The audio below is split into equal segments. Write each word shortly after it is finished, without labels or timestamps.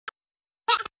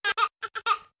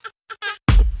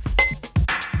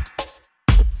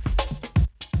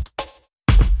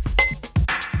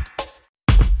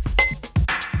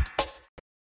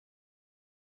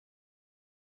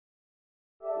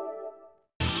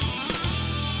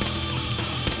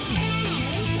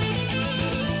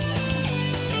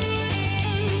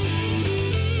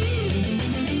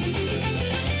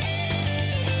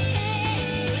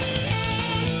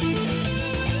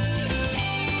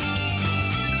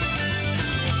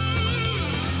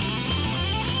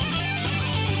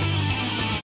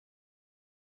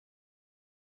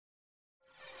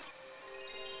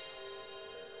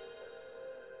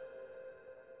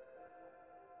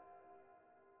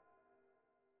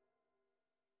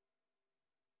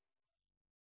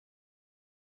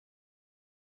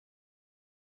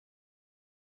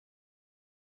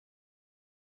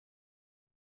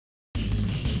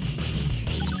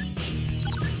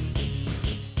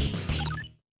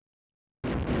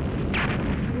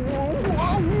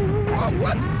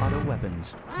Activating auto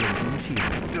weapons. Raising shield.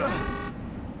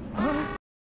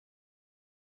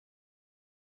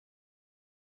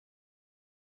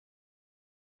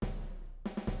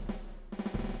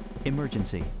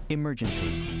 Emergency.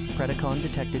 Emergency. Predacon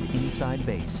detected inside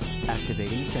base.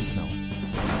 Activating Sentinel.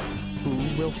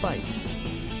 Who will fight?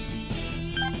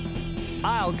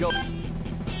 I'll go.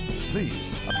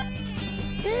 Please.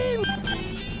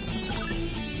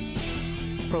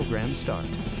 Program start.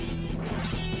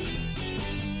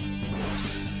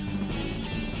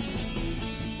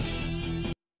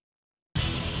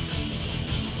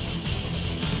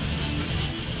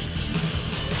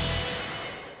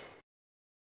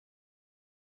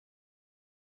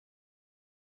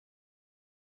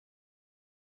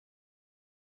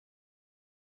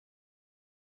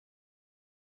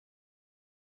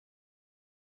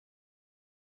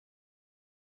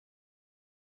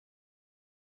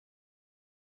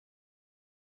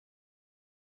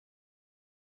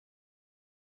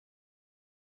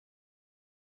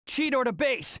 Cheetor to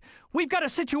base! We've got a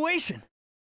situation!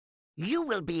 You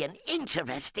will be an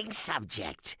interesting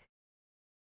subject.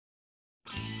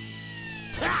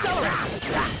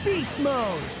 Accelerate! Beast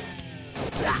mode!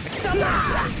 Accelerate!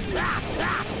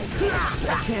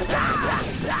 I can't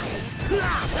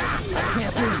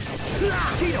lose!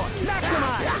 Cheetor,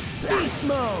 maximize! Beast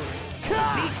mode!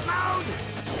 Beast mode!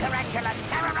 Tarantula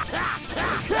terror!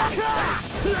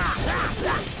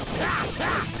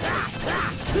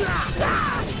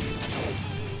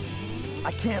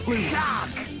 I can't lose! Shock!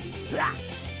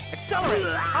 Accelerate!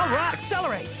 All right!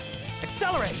 Accelerate!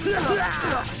 Accelerate!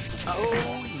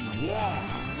 Oh,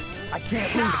 yeah! I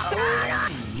can't lose! Oh,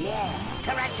 yeah!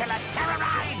 Tarantula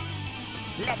terrorize!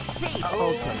 Let's see!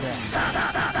 Okay, then.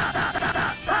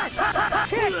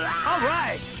 Hit! All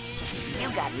right! You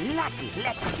got lucky.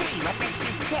 Let's see what makes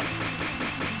you tick.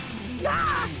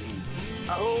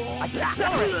 Oh,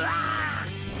 accelerate!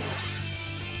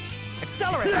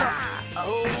 Accelerate!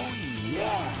 Oh,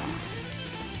 yeah!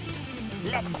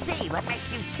 Let's see what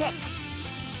makes you tick.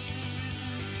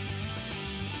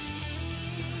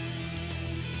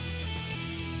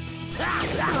 I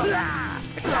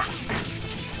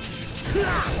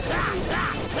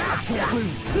can't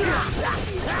lose!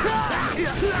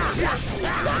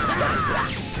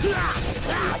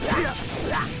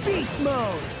 Beast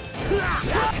mode!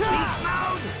 Beast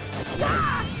mode!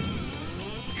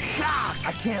 Shock!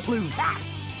 I can't lose!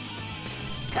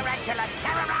 Tarantula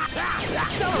terrorize!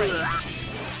 Accelerate!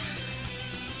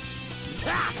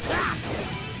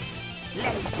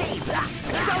 Let's see!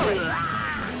 Accelerate!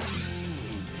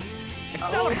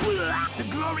 Oh, the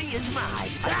glory is mine!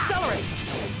 Accelerate!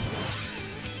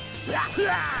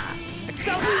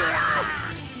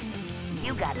 Accelerate!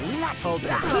 You got lucky! Okay.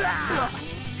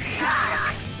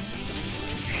 Shock!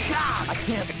 Shock! I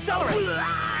can't accelerate!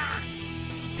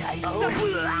 All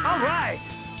right!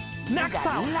 Max got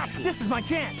power! lucky. This is my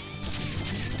chance!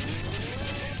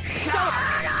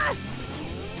 Shock!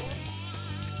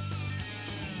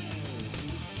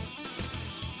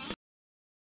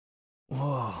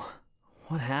 Whoa.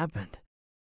 What happened?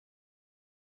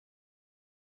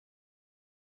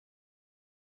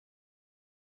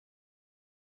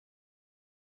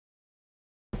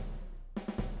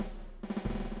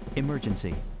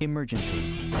 Emergency.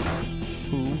 Emergency.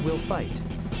 Who will fight?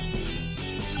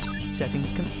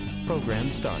 Settings.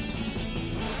 Program start.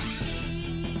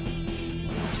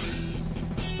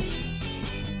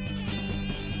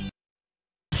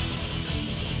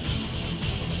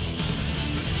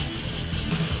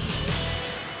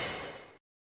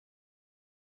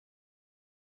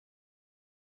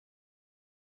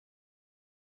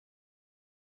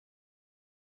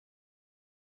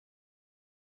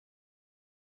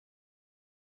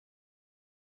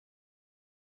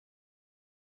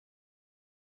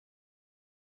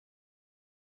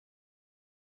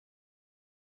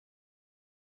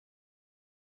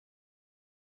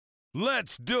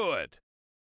 Let's do it!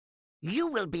 You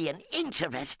will be an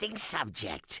interesting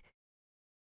subject.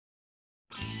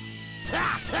 Beast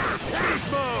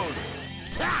mode!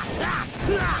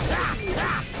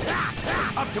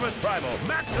 Optimus Primal,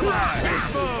 maximize!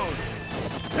 Beast mode!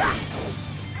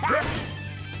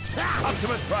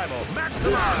 Optimus Primal,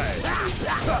 maximize!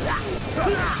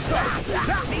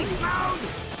 Beast mode!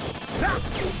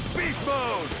 Beast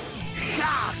mode!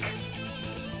 Shock!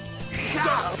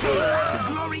 Shock! The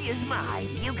glory is mine.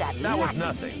 You got That was lucky.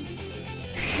 nothing.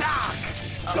 Shock!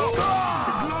 Go!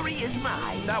 The glory is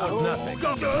mine. That was nothing.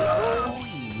 Go! Oh,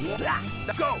 yeah.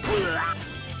 Go!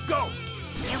 Go!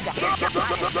 You got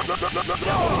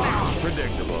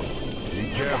Predictable. Be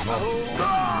careful.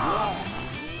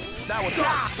 That was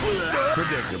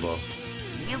predictable.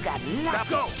 You got lucky.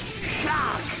 Go.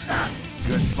 Shock.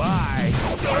 Goodbye.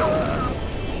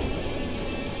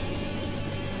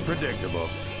 Predictable.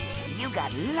 You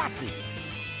got lucky.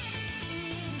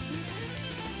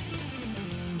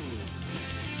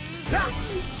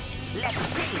 Let's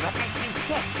see what makes you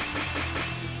sick.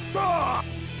 Ah!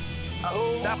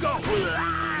 Oh. Now go.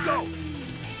 Go.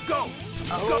 Go.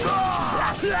 Oh.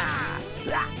 Go.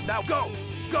 Now go.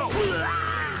 Go.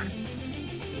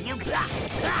 You got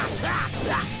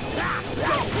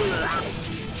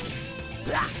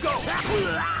Go. Go.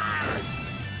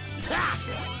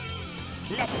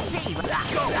 Let's see what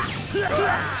Go.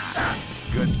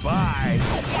 Goodbye.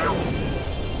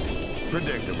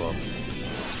 Predictable.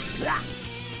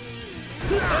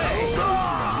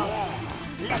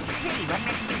 Let's see what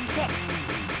makes you sick.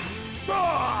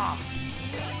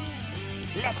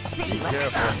 Let's see Be what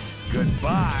careful.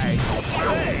 Goodbye.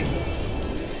 Hey.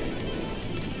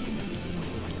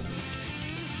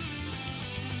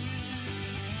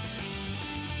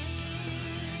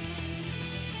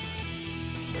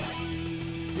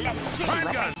 Let's see Fire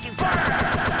what gun. makes you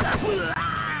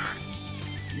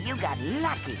You got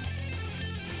lucky.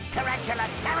 Tarantula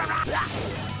terror.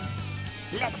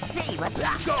 Let's see what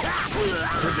Go.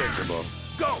 Predictable.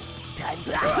 Go.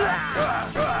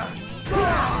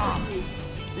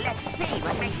 Let's see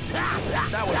what makes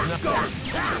That was enough. Go.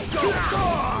 Go.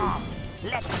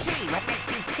 Let's see what makes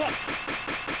you sick.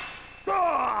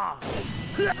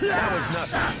 That was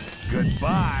nothing.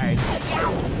 Goodbye.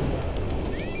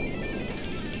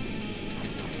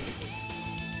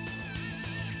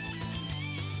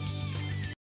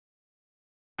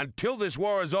 Until this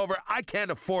war is over, I can't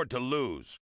afford to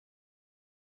lose.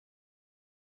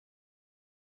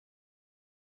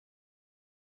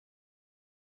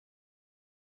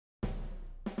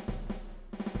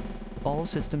 All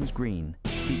systems green.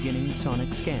 Beginning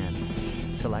sonic scan.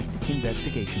 Select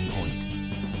investigation point.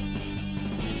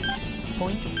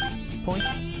 Point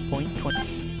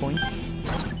 20. Point.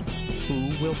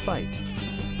 Who will fight?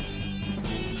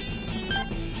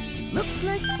 Looks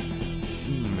like...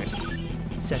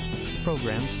 Set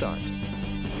program start.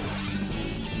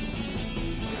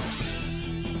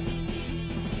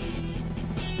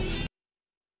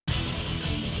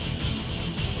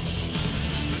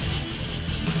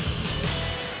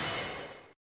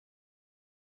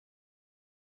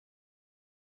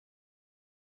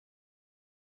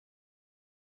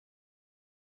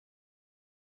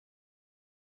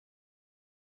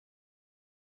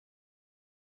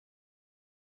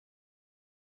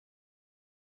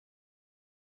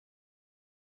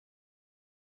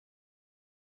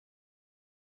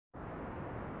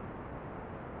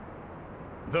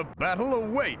 The battle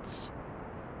awaits.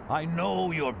 I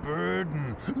know your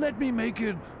burden. Let me make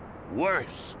it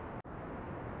worse.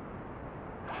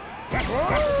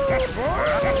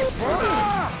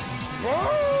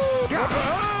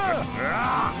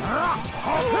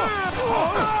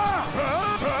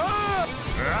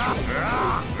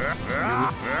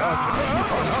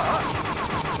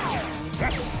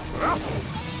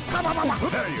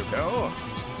 There you go.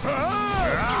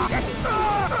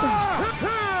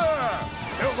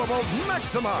 Silverbolt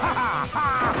Maxima!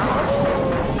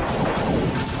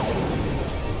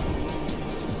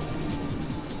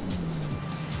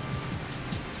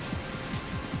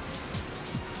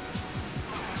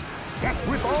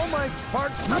 With all my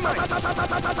parts might!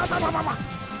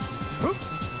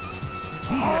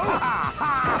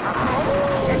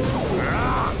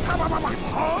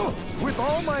 With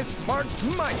all my parts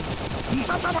might!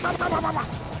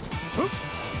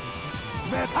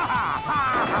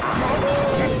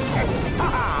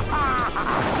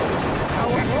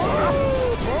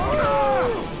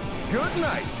 Good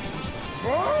night.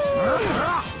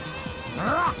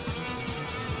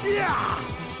 Yeah.